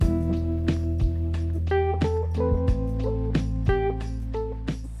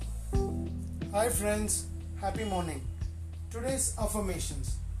Hi friends, happy morning. Today's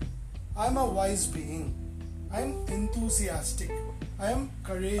affirmations. I am a wise being. I am enthusiastic. I am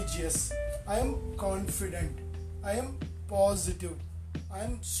courageous. I am confident. I am positive. I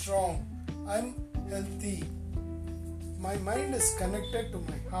am strong. I am healthy. My mind is connected to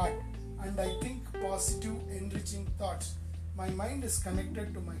my heart and I think positive, enriching thoughts. My mind is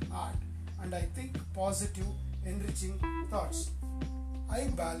connected to my heart and I think positive, enriching thoughts. I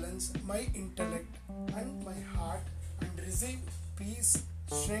balance my intellect and my heart and receive peace,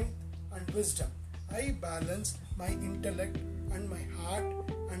 strength, and wisdom. I balance my intellect and my heart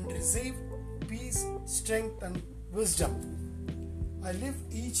and receive peace, strength, and wisdom. I live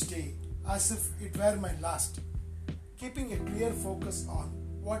each day as if it were my last, keeping a clear focus on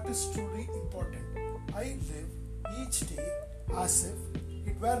what is truly important. I live each day as if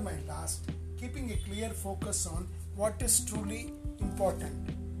it were my last, keeping a clear focus on what is truly important.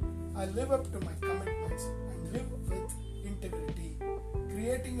 I live up to my commitments and live with integrity,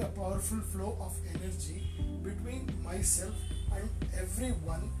 creating a powerful flow of energy between myself and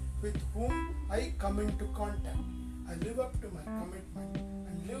everyone with whom I come into contact. I live up to my commitment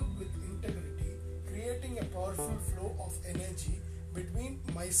and live with integrity, creating a powerful flow of energy between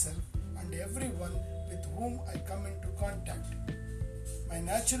myself and everyone with whom I come into contact. My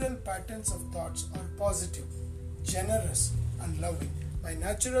natural patterns of thoughts are positive, generous, and loving. My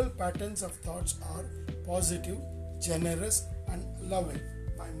natural patterns of thoughts are positive, generous, and loving.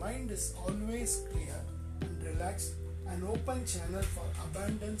 My mind is always clear and relaxed, an open channel for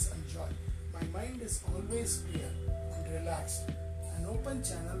abundance and joy. My mind is always clear and relaxed, an open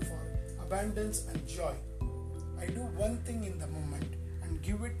channel for abundance and joy. I do one thing in the moment and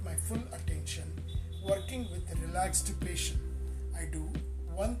give it my full attention, working with a relaxed patience. I do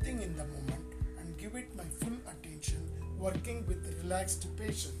one thing in the moment and give it my full attention, working with relaxed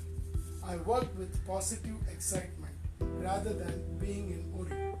patience. I work with positive excitement rather than being in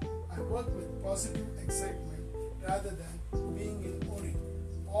worry. I work with positive excitement rather than being in worry.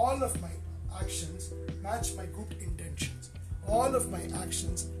 All of my actions match my good intentions. All of my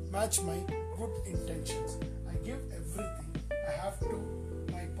actions match my good intentions. I give everything I have to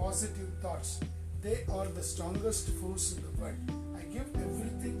my positive thoughts. They are the strongest force in the world. I give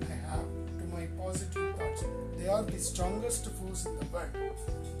everything I have to my positive thoughts. They are the strongest force in the world.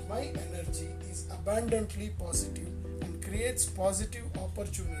 My energy is abundantly positive and creates positive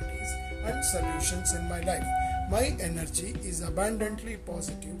opportunities and solutions in my life. My energy is abundantly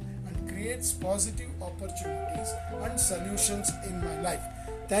positive and creates positive opportunities and solutions in my life.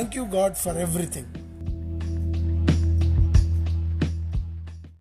 Thank you, God, for everything.